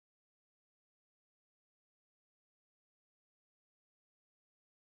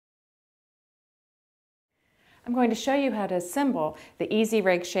I'm going to show you how to assemble the Easy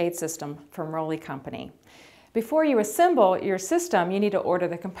Rig Shade System from Rolly Company. Before you assemble your system, you need to order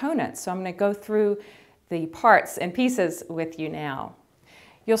the components. So I'm going to go through the parts and pieces with you now.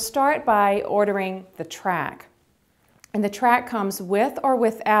 You'll start by ordering the track. And the track comes with or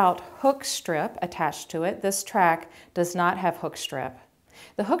without hook strip attached to it. This track does not have hook strip.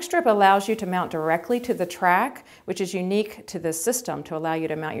 The hook strip allows you to mount directly to the track, which is unique to this system to allow you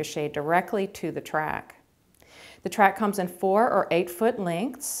to mount your shade directly to the track. The track comes in 4 or 8 foot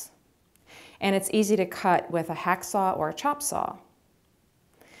lengths, and it's easy to cut with a hacksaw or a chop saw.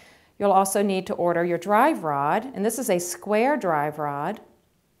 You'll also need to order your drive rod, and this is a square drive rod,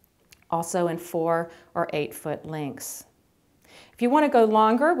 also in 4 or 8 foot lengths. If you want to go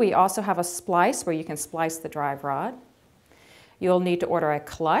longer, we also have a splice where you can splice the drive rod. You'll need to order a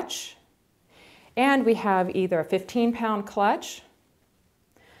clutch, and we have either a 15-pound clutch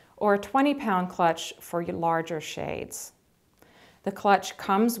or a 20-pound clutch for your larger shades. The clutch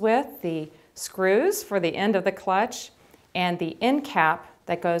comes with the screws for the end of the clutch and the end cap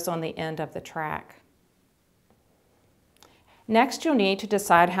that goes on the end of the track. Next, you'll need to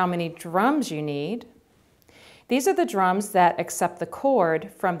decide how many drums you need. These are the drums that accept the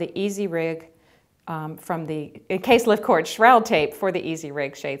cord from the Easy Rig, from the case lift cord shroud tape for the Easy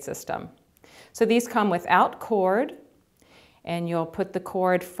Rig shade system. So these come without cord, and you'll put the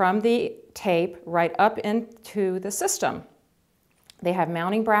cord from the tape right up into the system. They have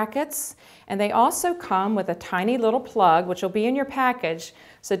mounting brackets, and they also come with a tiny little plug, which will be in your package,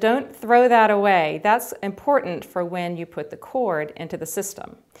 so don't throw that away. That's important for when you put the cord into the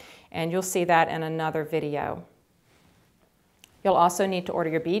system, and you'll see that in another video. You'll also need to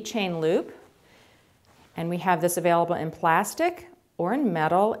order your bead chain loop, and we have this available in plastic or in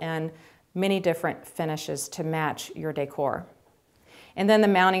metal and many different finishes to match your decor. And then the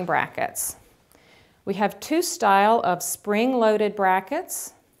mounting brackets. We have 2 styles of spring-loaded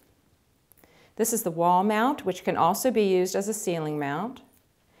brackets. This is the wall mount, which can also be used as a ceiling mount.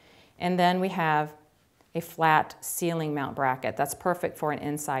 And then we have a flat ceiling mount bracket. That's perfect for an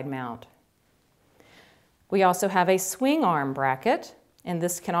inside mount. We also have a swing arm bracket, and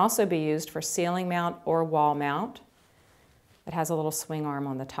this can also be used for ceiling mount or wall mount. It has a little swing arm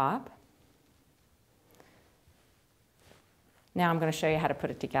on the top. Now I'm going to show you how to put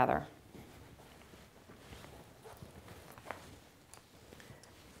it together.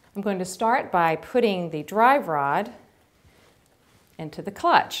 I'm going to start by putting the drive rod into the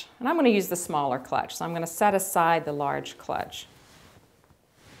clutch. And I'm going to use the smaller clutch, so I'm going to set aside the large clutch.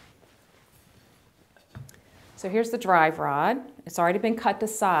 So here's the drive rod. It's already been cut to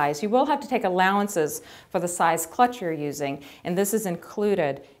size. You will have to take allowances for the size clutch you're using, and this is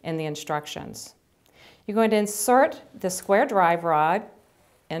included in the instructions. You're going to insert the square drive rod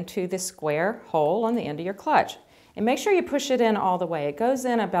into the square hole on the end of your clutch. And make sure you push it in all the way. It goes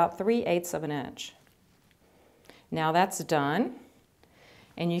in about 3/8 of an inch. Now that's done.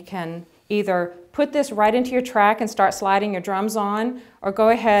 And you can either put this right into your track and start sliding your drums on, or go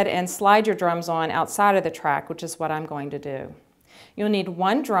ahead and slide your drums on outside of the track, which is what I'm going to do. You'll need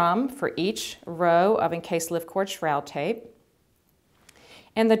 1 drum for each row of encased lift cord shroud tape.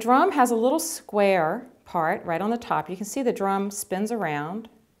 And the drum has a little square part right on the top. You can see the drum spins around.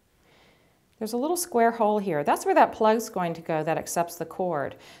 There's a little square hole here. That's where that plug's going to go that accepts the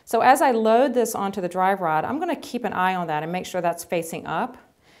cord. So as I load this onto the drive rod, I'm going to keep an eye on that and make sure that's facing up.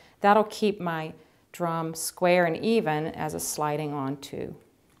 That'll keep my drum square and even as it's sliding onto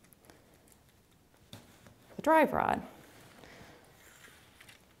the drive rod.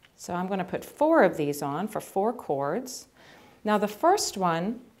 So I'm going to put 4 of these on for 4 cords. Now the first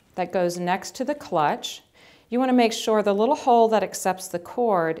one that goes next to the clutch, you want to make sure the little hole that accepts the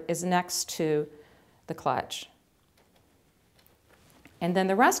cord is next to the clutch. And then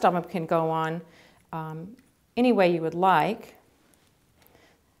the rest of them can go on any way you would like.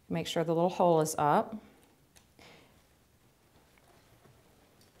 Make sure the little hole is up.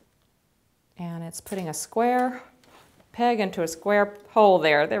 And it's putting a square peg into a square hole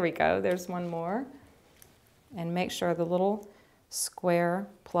there. There we go. There's one more. And make sure the little square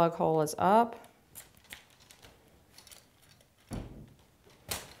plug hole is up.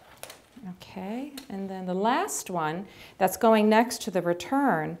 Okay, and then the last one that's going next to the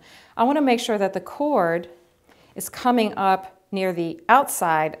return, I want to make sure that the cord is coming up near the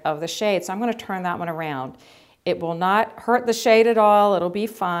outside of the shade, so I'm going to turn that one around. It will not hurt the shade at all, it'll be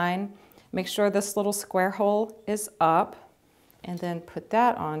fine. Make sure this little square hole is up, and then put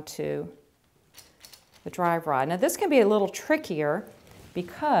that onto the drive rod. Now this can be a little trickier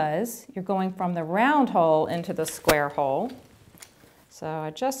because you're going from the round hole into the square hole. So I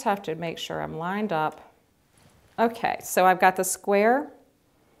just have to make sure I'm lined up Okay, so I've got the square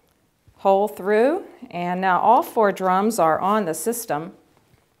hole through, and now all 4 drums are on the system,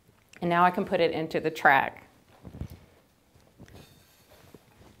 and now I can put it into the track.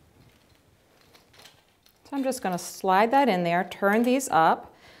 So I'm just going to slide that in there, turn these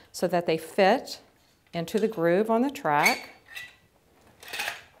up so that they fit into the groove on the track.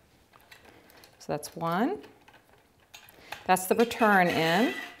 So that's 1. That's the return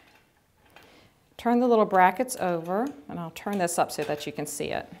in. Turn the little brackets over, and I'll turn this up so that you can see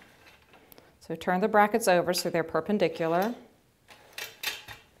it. So turn the brackets over so they're perpendicular.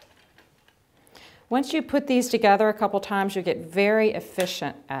 Once you put these together a couple times, you get very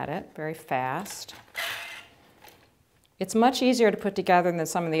efficient at it, very fast. It's much easier to put together than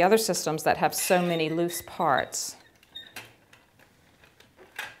some of the other systems that have so many loose parts.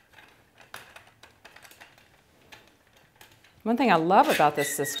 One thing I love about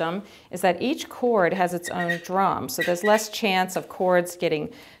this system is that each chord has its own drum, so there's less chance of chords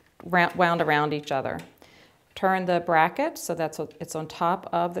getting wound around each other. Turn the bracket so that it's on top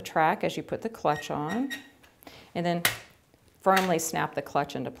of the track as you put the clutch on, and then firmly snap the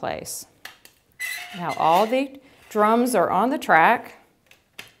clutch into place. Now all the drums are on the track.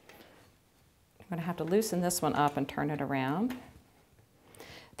 I'm going to have to loosen this one up and turn it around.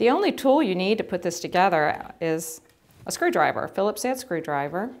 The only tool you need to put this together is a screwdriver, a Phillips head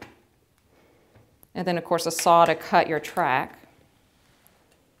screwdriver, and then of course a saw to cut your track.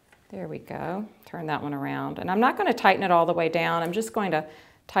 There we go. Turn that one around. And I'm not going to tighten it all the way down. I'm just going to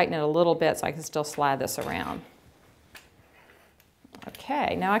tighten it a little bit so I can still slide this around.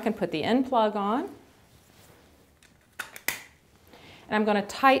 Okay, now I can put the end plug on. And I'm going to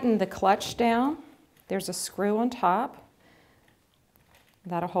tighten the clutch down. There's a screw on top.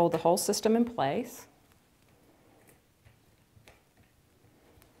 That'll hold the whole system in place.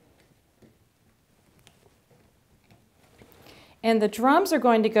 And the drums are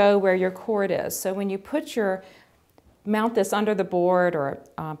going to go where your cord is. So when you mount this under the board or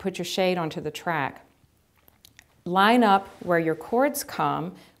put your shade onto the track, line up where your cords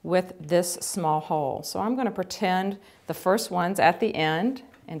come with this small hole. So I'm going to pretend the first one's at the end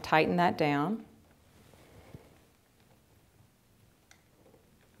and tighten that down.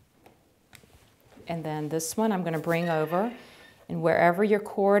 And then this one I'm going to bring over, and wherever your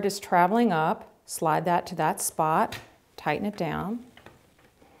cord is traveling up, slide that to that spot. Tighten it down,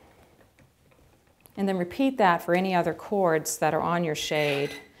 and then repeat that for any other cords that are on your shade.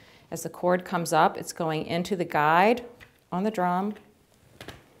 As the cord comes up, it's going into the guide on the drum,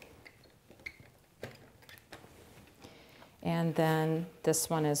 and then this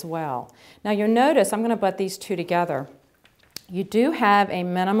one as well. Now you'll notice I'm going to butt these 2 together. You do have a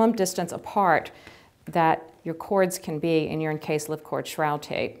minimum distance apart that your cords can be in your encased lift cord shroud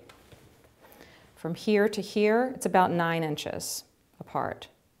tape. From here to here, it's about 9 inches apart.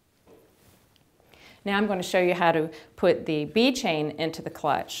 Now I'm going to show you how to put the B chain into the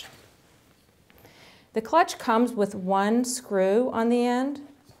clutch. The clutch comes with 1 screw on the end.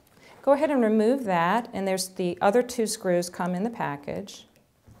 Go ahead and remove that, and there's the other 2 screws come in the package.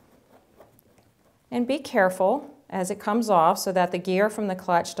 And be careful as it comes off so that the gear from the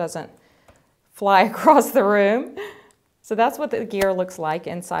clutch doesn't fly across the room. So that's what the gear looks like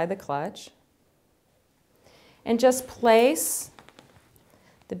inside the clutch. And just place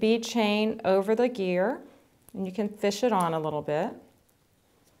the bead chain over the gear, and you can fish it on a little bit,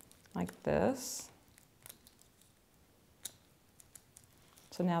 like this.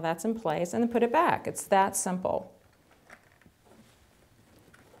 So now that's in place, and then put it back. It's that simple.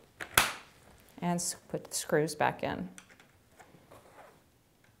 And put the screws back in.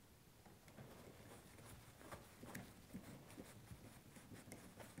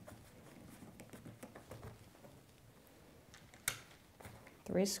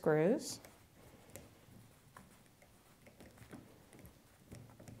 Three screws.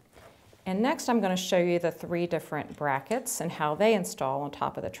 And next I'm going to show you the 3 different brackets and how they install on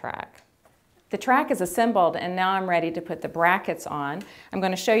top of the track. The track is assembled, and now I'm ready to put the brackets on. I'm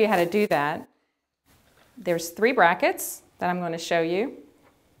going to show you how to do that. There's 3 brackets that I'm going to show you.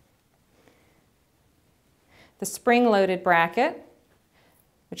 The spring-loaded bracket,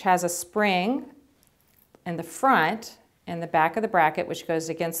 which has a spring in the front and the back of the bracket, which goes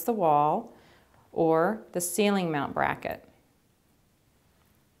against the wall, or the ceiling mount bracket.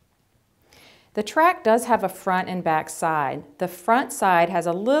 The track does have a front and back side. The front side has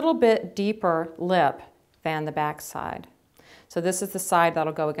a little bit deeper lip than the back side. So this is the side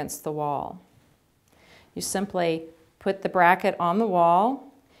that'll go against the wall. You simply put the bracket on the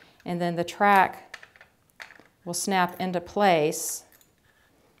wall, and then the track will snap into place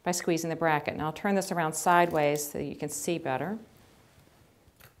by squeezing the bracket. Now I'll turn this around sideways so you can see better.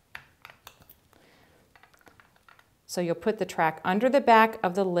 So you'll put the track under the back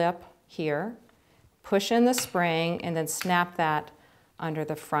of the lip here, push in the spring, and then snap that under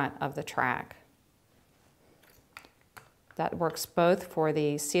the front of the track. That works both for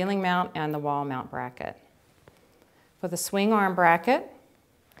the ceiling mount and the wall mount bracket. For the swing arm bracket,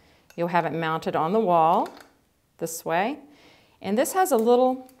 you'll have it mounted on the wall this way. And this has a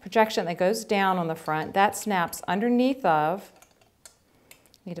little projection that goes down on the front. That snaps underneath of,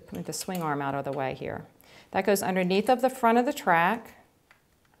 need to move the swing arm out of the way here. That goes underneath of the front of the track.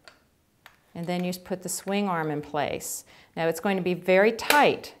 And then you put the swing arm in place. Now it's going to be very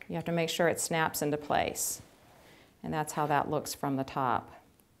tight. You have to make sure it snaps into place. And that's how that looks from the top.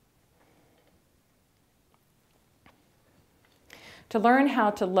 To learn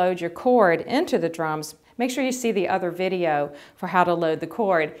how to load your cord into the drums, make sure you see the other video for how to load the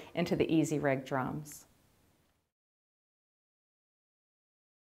cord into the EZ Rig drums.